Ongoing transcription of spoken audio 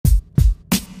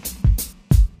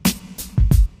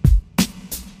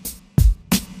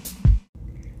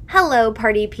Hello,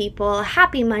 party people.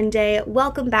 Happy Monday.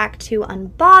 Welcome back to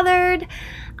Unbothered.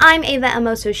 I'm Ava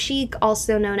Emoso Chic,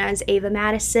 also known as Ava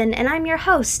Madison, and I'm your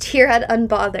host here at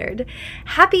Unbothered.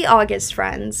 Happy August,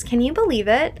 friends. Can you believe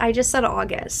it? I just said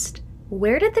August.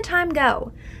 Where did the time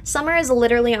go? Summer is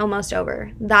literally almost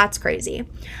over. That's crazy.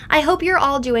 I hope you're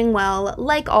all doing well.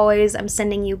 Like always, I'm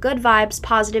sending you good vibes,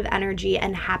 positive energy,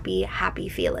 and happy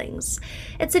feelings.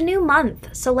 It's a new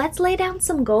month, so let's lay down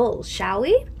some goals, shall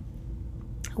we?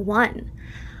 1.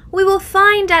 We will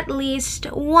find at least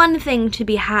one thing to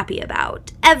be happy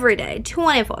about every day,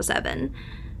 24/7.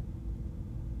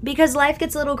 Because life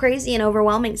gets a little crazy and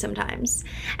overwhelming sometimes.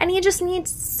 And you just need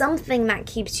something that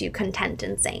keeps you content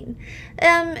and sane.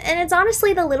 And it's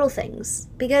honestly the little things.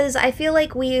 Because I feel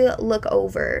like we look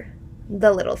over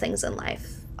the little things in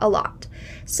life a lot.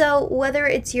 So whether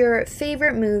it's your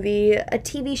favorite movie, a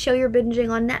TV show you're binging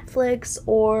on Netflix,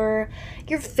 or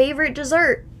your favorite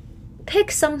dessert,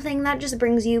 pick something that just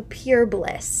brings you pure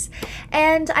bliss.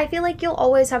 And I feel like you'll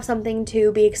always have something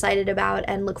to be excited about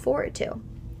and look forward to.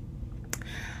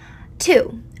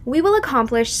 2. We will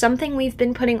accomplish something we've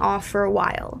been putting off for a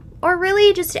while, or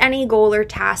really just any goal or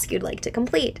task you'd like to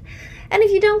complete. And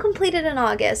if you don't complete it in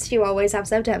August, you always have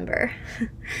September.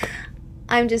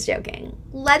 I'm just joking.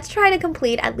 Let's try to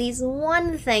complete at least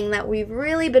one thing that we've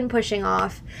really been pushing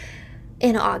off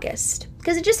in August,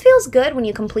 because it just feels good when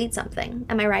you complete something.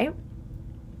 Am I right?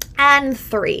 And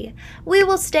 3, we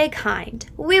will stay kind,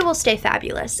 we will stay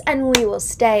fabulous, and we will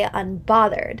stay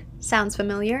unbothered. Sounds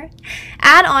familiar?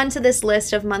 Add on to this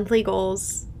list of monthly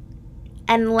goals,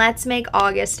 and let's make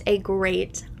August a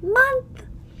great month.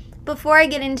 Before I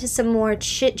get into some more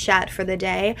chit-chat for the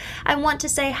day, I want to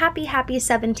say happy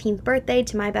 17th birthday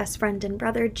to my best friend and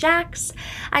brother, Jax.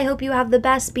 I hope you have the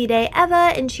best B-day ever,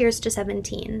 and cheers to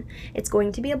 17. It's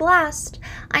going to be a blast.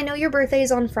 I know your birthday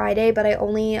is on Friday, but I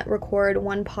only record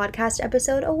one podcast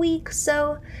episode a week,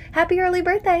 so happy early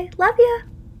birthday. Love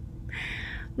ya!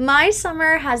 My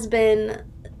summer has been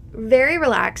very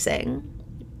relaxing,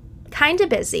 kind of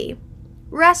busy,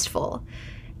 restful,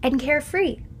 and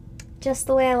carefree. Just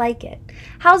the way I like it.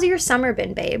 How's your summer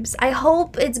been, babes? I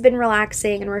hope it's been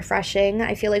relaxing and refreshing.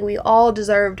 I feel like we all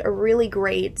deserved a really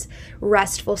great,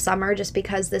 restful summer just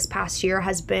because this past year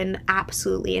has been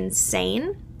absolutely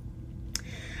insane.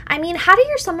 I mean, how do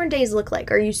your summer days look like?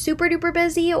 Are you super duper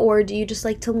busy, or do you just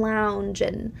like to lounge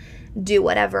and do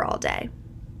whatever all day?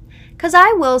 Because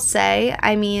I will say,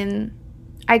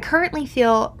 I currently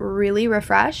feel really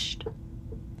refreshed.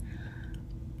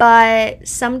 But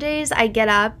some days I get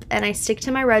up and I stick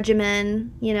to my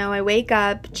regimen. I wake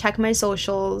up, check my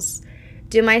socials,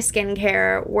 do my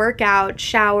skincare, work out,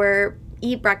 shower,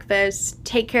 eat breakfast,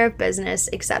 take care of business,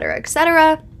 etc.,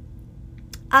 etc.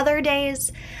 Other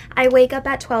days, I wake up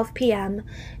at 12 p.m.,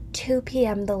 2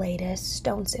 p.m. the latest,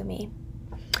 don't sue me.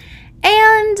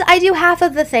 And I do half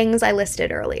of the things I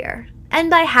listed earlier. And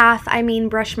by half, I mean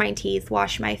brush my teeth,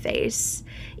 wash my face,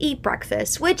 eat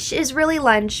breakfast, which is really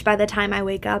lunch by the time I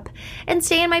wake up, and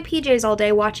stay in my PJs all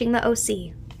day watching the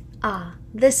OC. Ah,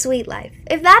 the sweet life.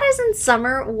 If that isn't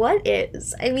summer, what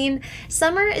is?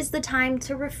 Summer is the time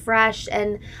to refresh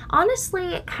and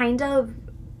honestly kind of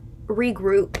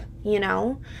regroup,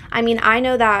 I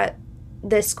know that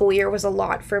this school year was a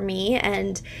lot for me,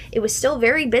 and it was still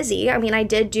very busy. I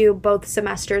did do both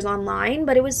semesters online,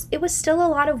 but it was still a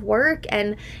lot of work,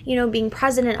 and being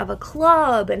president of a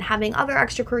club and having other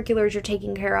extracurriculars you're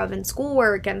taking care of, and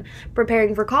schoolwork and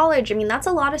preparing for college. That's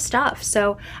a lot of stuff.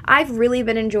 So I've really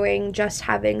been enjoying just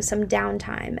having some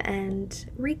downtime and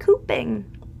recouping.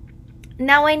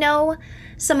 Now, I know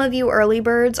some of you early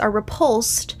birds are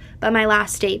repulsed by my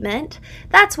last statement.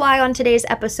 That's why on today's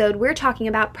episode, we're talking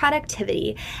about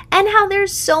productivity and how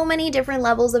there's so many different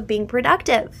levels of being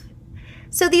productive.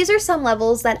 So these are some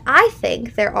levels that I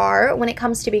think there are when it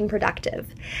comes to being productive.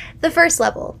 The first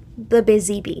level, the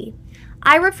busy bee.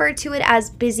 I refer to it as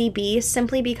busy bee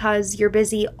simply because you're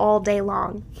busy all day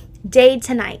long, day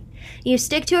to night. You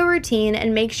stick to a routine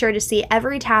and make sure to see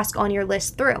every task on your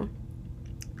list through.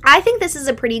 I think this is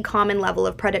a pretty common level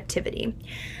of productivity,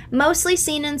 mostly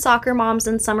seen in soccer moms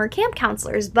and summer camp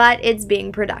counselors, but it's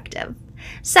being productive.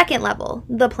 Second level,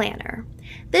 the planner.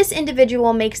 This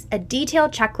individual makes a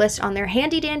detailed checklist on their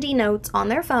handy-dandy notes on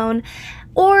their phone,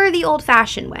 or the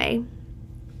old-fashioned way,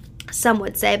 some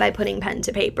would say by putting pen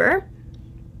to paper,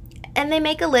 and they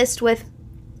make a list with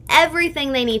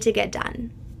everything they need to get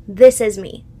done. This is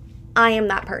me. I am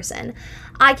that person.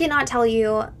 I cannot tell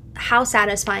you how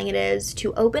satisfying it is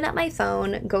to open up my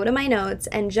phone, go to my notes,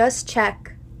 and just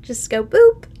check, just go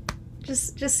boop,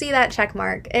 Just see that check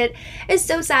mark. It is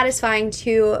so satisfying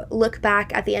to look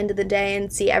back at the end of the day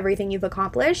and see everything you've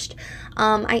accomplished.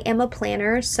 I am a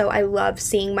planner, so I love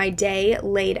seeing my day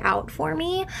laid out for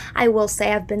me. I will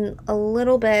say I've been a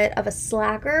little bit of a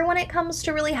slacker when it comes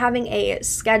to really having a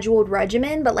scheduled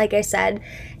regimen, but like I said,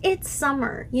 it's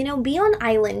summer. You know, be on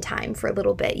island time for a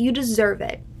little bit. You deserve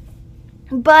it.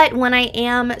 But when I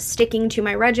am sticking to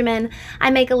my regimen,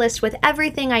 I make a list with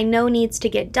everything I know needs to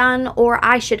get done or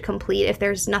I should complete if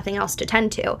there's nothing else to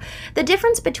tend to. The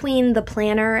difference between the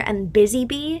planner and busy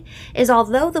bee is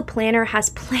although the planner has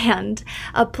planned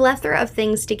a plethora of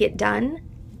things to get done,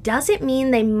 doesn't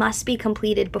mean they must be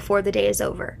completed before the day is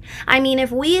over. I mean,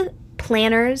 if we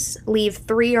planners leave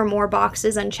 3 or more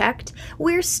boxes unchecked,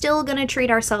 we're still going to treat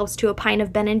ourselves to a pint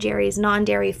of Ben & Jerry's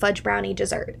non-dairy fudge brownie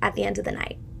dessert at the end of the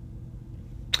night.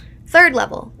 Third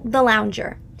level, the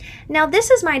lounger. Now,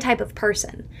 this is my type of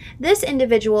person. This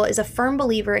individual is a firm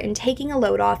believer in taking a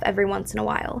load off every once in a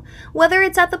while. Whether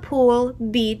it's at the pool,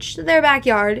 beach, their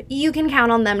backyard, you can count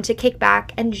on them to kick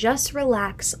back and just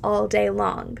relax all day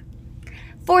long.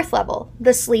 Fourth level,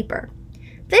 the sleeper.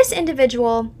 This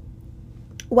individual,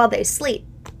 well, they sleep.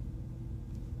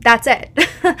 That's it.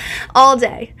 All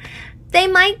day. They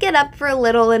might get up for a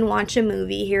little and watch a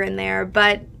movie here and there,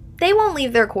 but they won't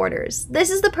leave their quarters.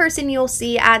 This is the person you'll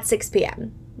see at 6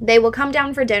 p.m. They will come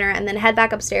down for dinner and then head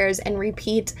back upstairs and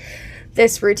repeat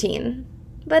this routine.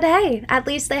 But hey, at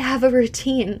least they have a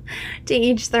routine. To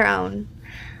each their own.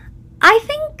 I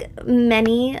think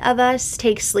many of us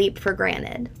take sleep for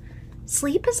granted.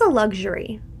 Sleep is a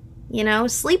luxury. You know,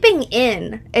 sleeping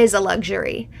in is a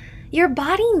luxury. Your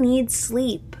body needs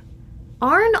sleep.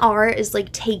 R&R is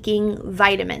like taking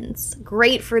vitamins,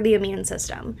 great for the immune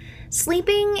system.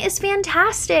 Sleeping is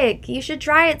fantastic. You should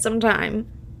try it sometime.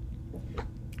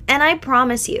 And I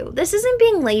promise you, this isn't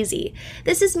being lazy.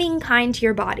 This is being kind to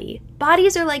your body.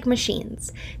 Bodies are like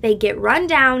machines. They get run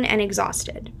down and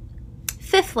exhausted.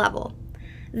 Fifth level,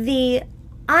 the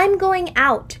I'm going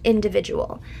out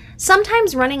individual.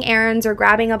 Sometimes running errands or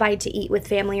grabbing a bite to eat with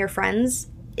family or friends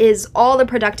is all the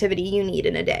productivity you need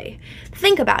in a day.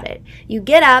 Think about it. You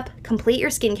get up, complete your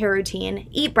skincare routine,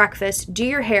 eat breakfast, do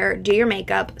your hair, do your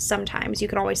makeup. Sometimes you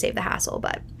can always save the hassle,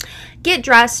 but get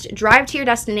dressed, drive to your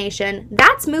destination.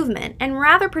 That's movement and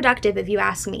rather productive if you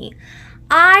ask me.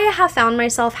 I have found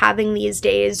myself having these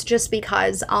days just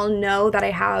because I'll know that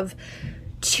I have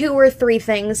 2 or 3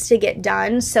 things to get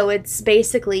done. So it's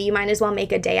basically, you might as well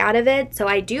make a day out of it. So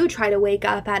I do try to wake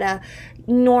up at a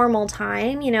normal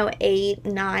time, 8,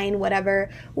 9,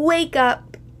 whatever. Wake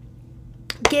up,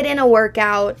 get in a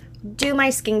workout, do my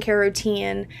skincare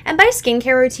routine. And by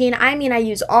skincare routine, I mean I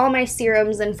use all my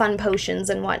serums and fun potions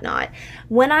and whatnot.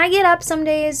 When I get up some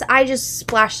days, I just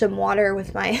splash some water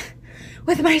with my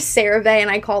CeraVe and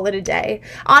I call it a day.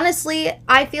 Honestly,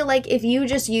 I feel like if you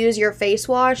just use your face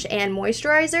wash and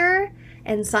moisturizer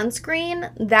and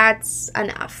sunscreen, that's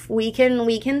enough. We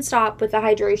can stop with the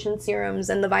hydration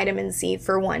serums and the vitamin C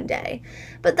for one day.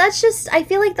 But that's just, I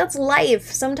feel like that's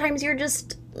life. Sometimes you're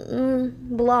just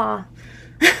blah.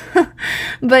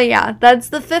 But yeah, that's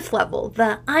the 5th level,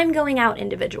 the I'm going out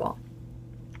individual.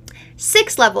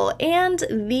 6th level, and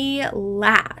the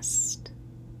last,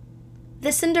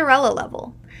 the Cinderella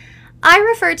level. I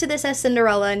refer to this as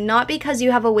Cinderella not because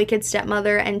you have a wicked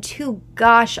stepmother and 2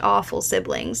 gosh awful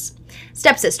siblings,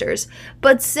 stepsisters,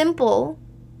 but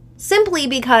simply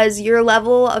because your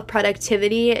level of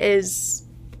productivity is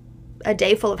a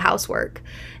day full of housework.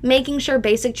 Making sure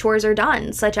basic chores are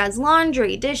done, such as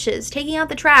laundry, dishes, taking out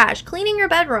the trash, cleaning your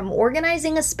bedroom,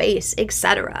 organizing a space,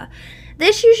 etc.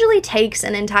 This usually takes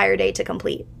an entire day to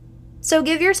complete. So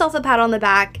give yourself a pat on the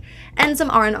back and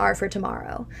some R&R for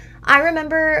tomorrow. I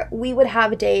remember we would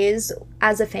have days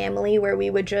as a family where we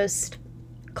would just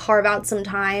carve out some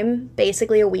time,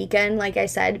 basically a weekend, like I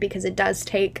said, because it does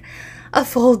take a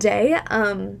full day,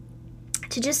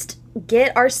 to just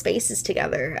get our spaces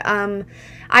together.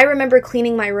 I remember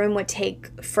cleaning my room would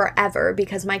take forever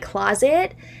because my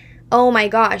closet, oh my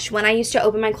gosh, when I used to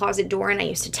open my closet door and I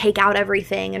used to take out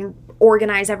everything and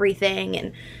organize everything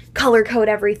and color code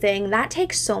everything, that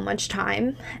takes so much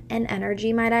time and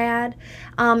energy, might I add.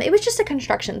 It was just a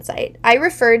construction site. I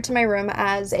referred to my room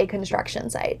as a construction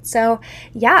site. So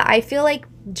yeah, I feel like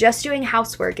just doing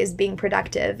housework is being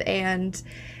productive, and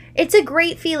it's a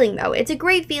great feeling though. It's a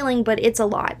great feeling, but it's a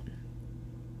lot.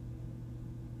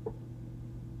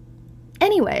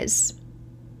 Anyways,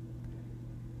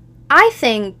 I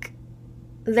think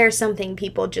there's something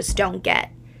people just don't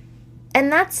get.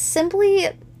 And that's simply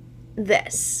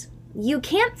this. You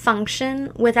can't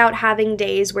function without having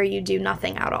days where you do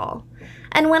nothing at all.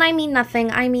 And when I mean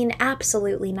nothing, I mean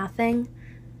absolutely nothing.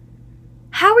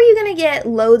 How are you going to get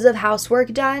loads of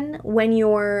housework done when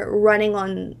you're running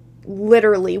on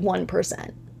literally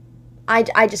 1%?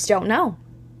 I just don't know.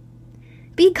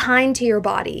 Be kind to your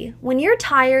body. When you're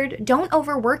tired, don't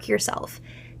overwork yourself.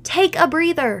 Take a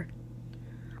breather.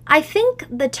 I think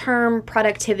the term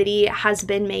productivity has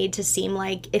been made to seem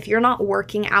like if you're not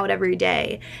working out every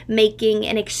day, making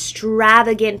an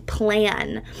extravagant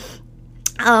plan,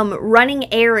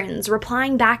 running errands,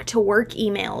 replying back to work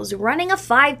emails, running a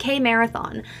 5K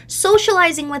marathon,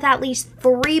 socializing with at least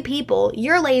 3 people,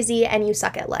 you're lazy and you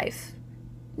suck at life.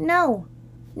 No.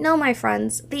 No, my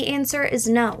friends. The answer is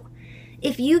no.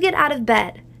 If you get out of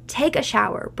bed, take a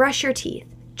shower, brush your teeth,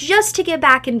 just to get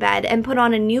back in bed and put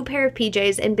on a new pair of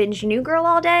PJs and binge New Girl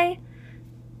all day,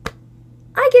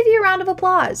 I give you a round of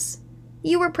applause.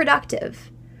 You were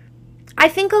productive. I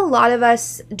think a lot of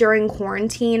us during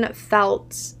quarantine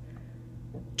felt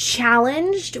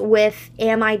challenged with,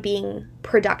 am I being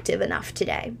productive enough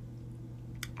today?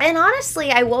 And honestly,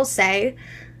 I will say,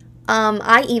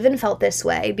 I even felt this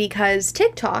way because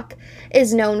TikTok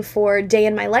is known for day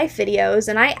in my life videos,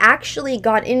 and I actually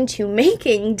got into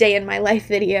making day in my life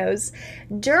videos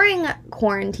during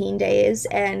quarantine days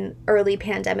and early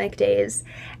pandemic days.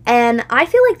 And I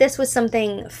feel like this was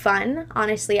something fun.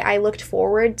 Honestly, I looked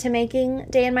forward to making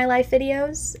day in my life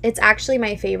videos. It's actually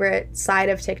my favorite side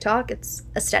of TikTok. It's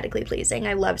aesthetically pleasing.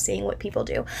 I love seeing what people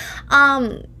do.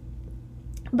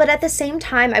 But at the same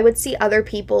time, I would see other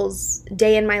people's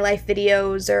day in my life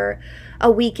videos or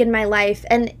a week in my life,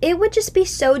 and it would just be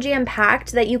so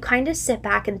jam-packed that you kind of sit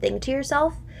back and think to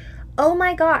yourself, oh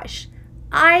my gosh,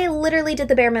 I literally did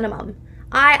the bare minimum.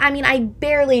 I mean, I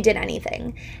barely did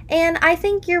anything. And I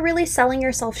think you're really selling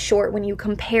yourself short when you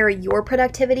compare your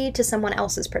productivity to someone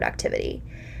else's productivity.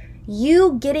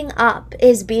 You getting up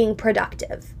is being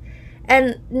productive.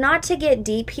 And not to get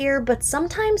deep here, but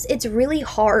sometimes it's really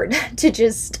hard to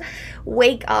just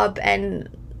wake up and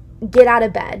get out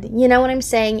of bed. You know what I'm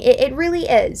saying? It really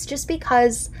is. Just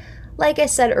because, like I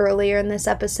said earlier in this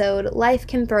episode, life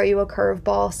can throw you a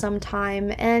curveball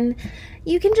sometime and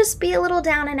you can just be a little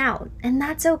down and out. And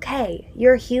that's okay.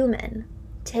 You're human.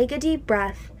 Take a deep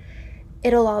breath.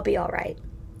 It'll all be all right.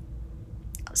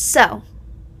 So,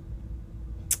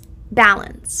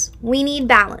 balance. We need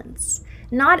balance.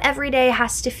 Not every day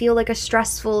has to feel like a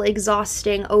stressful,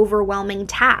 exhausting, overwhelming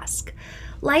task.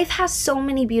 Life has so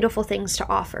many beautiful things to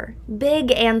offer,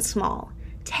 big and small.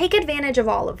 Take advantage of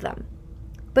all of them.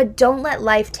 But don't let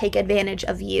life take advantage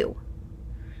of you.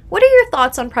 What are your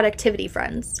thoughts on productivity,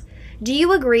 friends? Do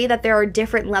you agree that there are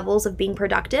different levels of being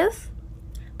productive?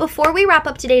 Before we wrap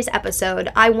up today's episode,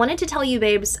 I wanted to tell you,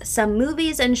 babes, some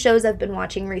movies and shows I've been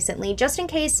watching recently, just in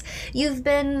case you've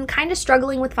been kind of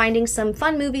struggling with finding some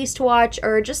fun movies to watch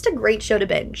or just a great show to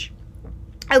binge.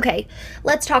 Okay,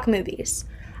 let's talk movies.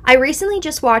 I recently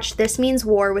just watched This Means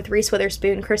War with Reese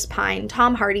Witherspoon, Chris Pine,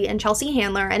 Tom Hardy, and Chelsea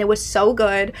Handler, and it was so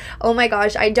good. Oh my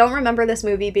gosh, I don't remember this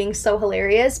movie being so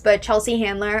hilarious, but Chelsea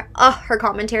Handler, her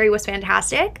commentary was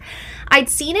fantastic. I'd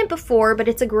seen it before, but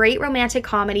it's a great romantic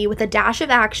comedy with a dash of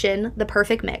action, the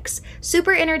perfect mix.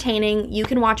 Super entertaining, you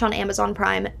can watch on Amazon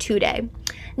Prime today.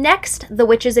 Next, The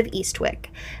Witches of Eastwick.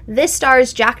 This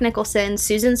stars Jack Nicholson,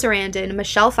 Susan Sarandon,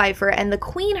 Michelle Pfeiffer, and the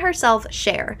queen herself,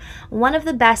 Cher. One of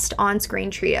the best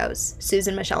on-screen trios,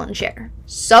 Susan, Michelle, and Cher.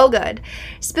 So good.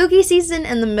 Spooky season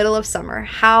in the middle of summer.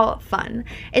 How fun.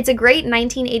 It's a great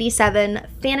 1987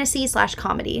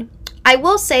 fantasy/comedy. I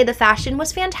will say the fashion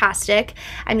was fantastic.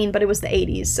 I mean, but it was the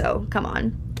 80s, so come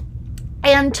on.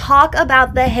 And talk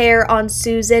about the hair on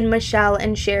Susan, Michelle,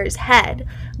 and Cher's head.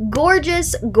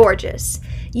 Gorgeous, gorgeous.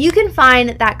 You can find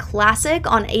that classic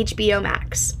on HBO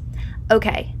Max.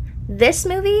 Okay, this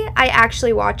movie I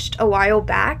actually watched a while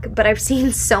back, but I've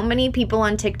seen so many people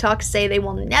on TikTok say they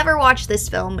will never watch this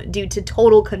film due to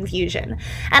total confusion.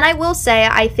 And I will say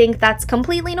I think that's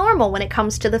completely normal when it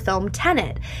comes to the film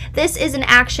Tenet. This is an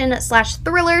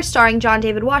action/thriller starring John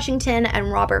David Washington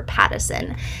and Robert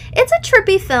Pattinson. It's a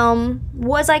trippy film.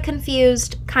 Was I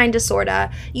confused? Kinda, sorta.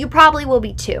 You probably will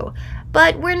be too.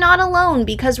 But we're not alone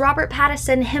because Robert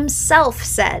Pattinson himself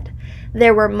said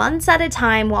there were months at a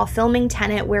time while filming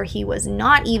Tenet where he was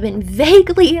not even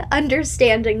vaguely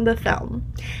understanding the film.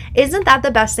 Isn't that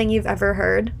the best thing you've ever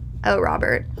heard? Oh,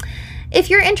 Robert. If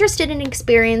you're interested in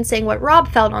experiencing what Rob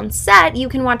felt on set, you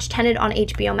can watch Tenet on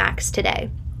HBO Max today.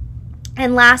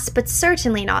 And last but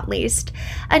certainly not least,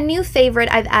 a new favorite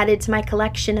I've added to my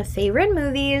collection of favorite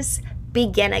movies,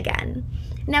 Begin Again.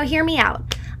 Now hear me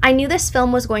out. I knew this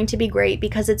film was going to be great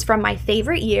because it's from my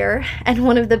favorite year and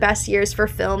one of the best years for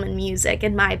film and music,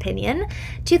 in my opinion,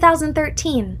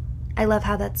 2013. I love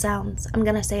how that sounds. I'm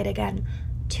gonna say it again.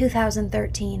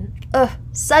 2013. Ugh,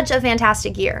 such a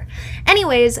fantastic year.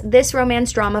 Anyways, this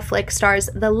romance drama flick stars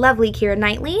the lovely Keira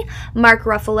Knightley, Mark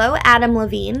Ruffalo, Adam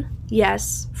Levine,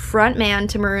 yes, frontman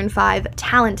to Maroon 5,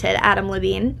 talented Adam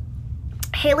Levine,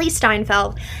 Haley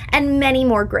Steinfeld, and many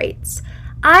more greats.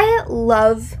 I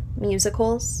love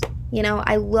musicals. You know,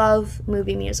 I love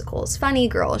movie musicals. Funny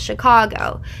Girl,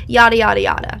 Chicago, yada, yada,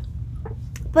 yada.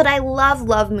 But I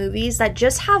love movies that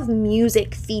just have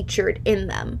music featured in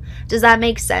them. Does that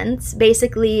make sense?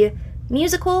 Basically,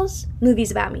 musicals,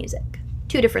 movies about music.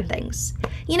 Two different things.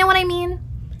 You know what I mean?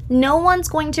 No one's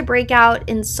going to break out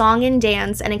in song and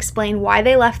dance and explain why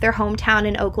they left their hometown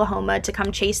in Oklahoma to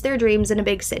come chase their dreams in a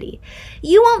big city.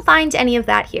 You won't find any of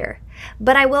that here.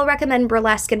 But I will recommend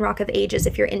Burlesque and Rock of Ages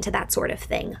if you're into that sort of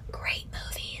thing. Great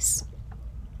movies.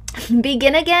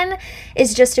 Begin Again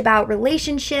is just about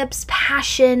relationships,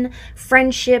 passion,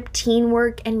 friendship,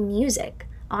 teamwork, and music.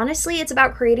 Honestly, it's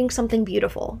about creating something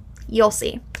beautiful. You'll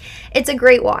see. It's a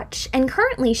great watch and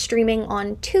currently streaming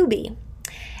on Tubi.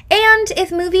 And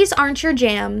if movies aren't your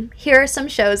jam, here are some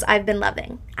shows I've been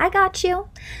loving. I got you.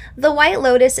 The White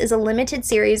Lotus is a limited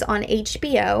series on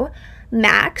HBO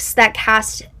Max. That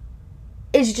cast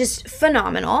is just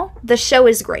phenomenal. The show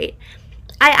is great.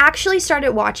 I actually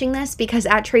started watching this because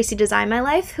Tracy Design My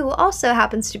Life, who also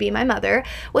happens to be my mother,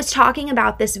 was talking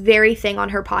about this very thing on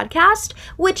her podcast,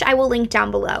 which I will link down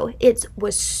below. It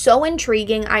was so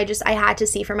intriguing, I had to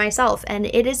see for myself, and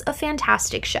it is a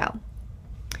fantastic show.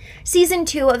 Season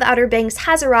 2 of Outer Banks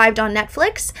has arrived on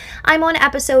Netflix. I'm on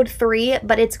episode 3,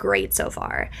 but it's great so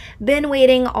far. Been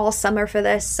waiting all summer for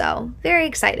this, so very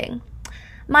exciting.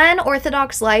 My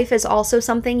Unorthodox Life is also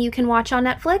something you can watch on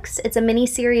Netflix. It's a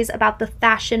mini-series about the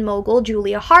fashion mogul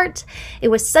Julia Hart. It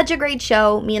was such a great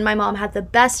show. Me and my mom had the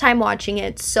best time watching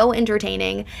it. So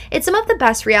entertaining. It's some of the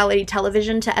best reality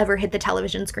television to ever hit the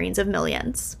television screens of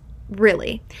millions.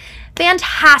 Really.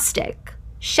 Fantastic.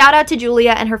 Shout out to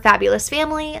Julia and her fabulous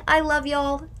family. I love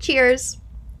y'all. Cheers.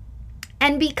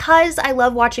 And because I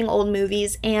love watching old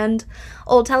movies and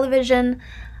old television,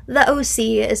 The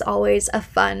OC is always a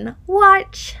fun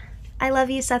watch. I love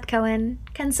you, Seth Cohen.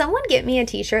 Can someone get me a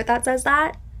t-shirt that says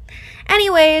that?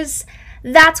 Anyways,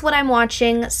 that's what I'm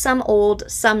watching. Some old,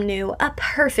 some new. A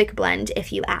perfect blend,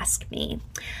 if you ask me.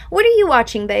 What are you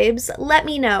watching, babes? Let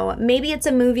me know. Maybe it's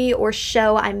a movie or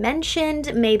show I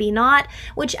mentioned, maybe not.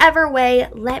 Whichever way,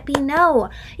 let me know.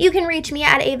 You can reach me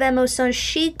at Ava Emotion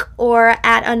Chic or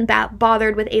at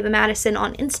Unbothered with Ava Madison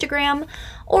on Instagram.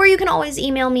 Or you can always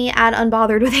email me at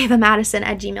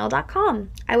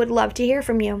unbotheredwithavamadison@gmail.com. I would love to hear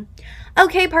from you.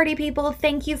 Okay, party people,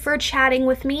 thank you for chatting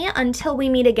with me. Until we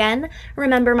meet again,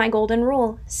 remember my golden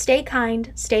rule. Stay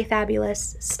kind, stay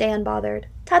fabulous, stay unbothered.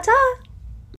 Ta-ta!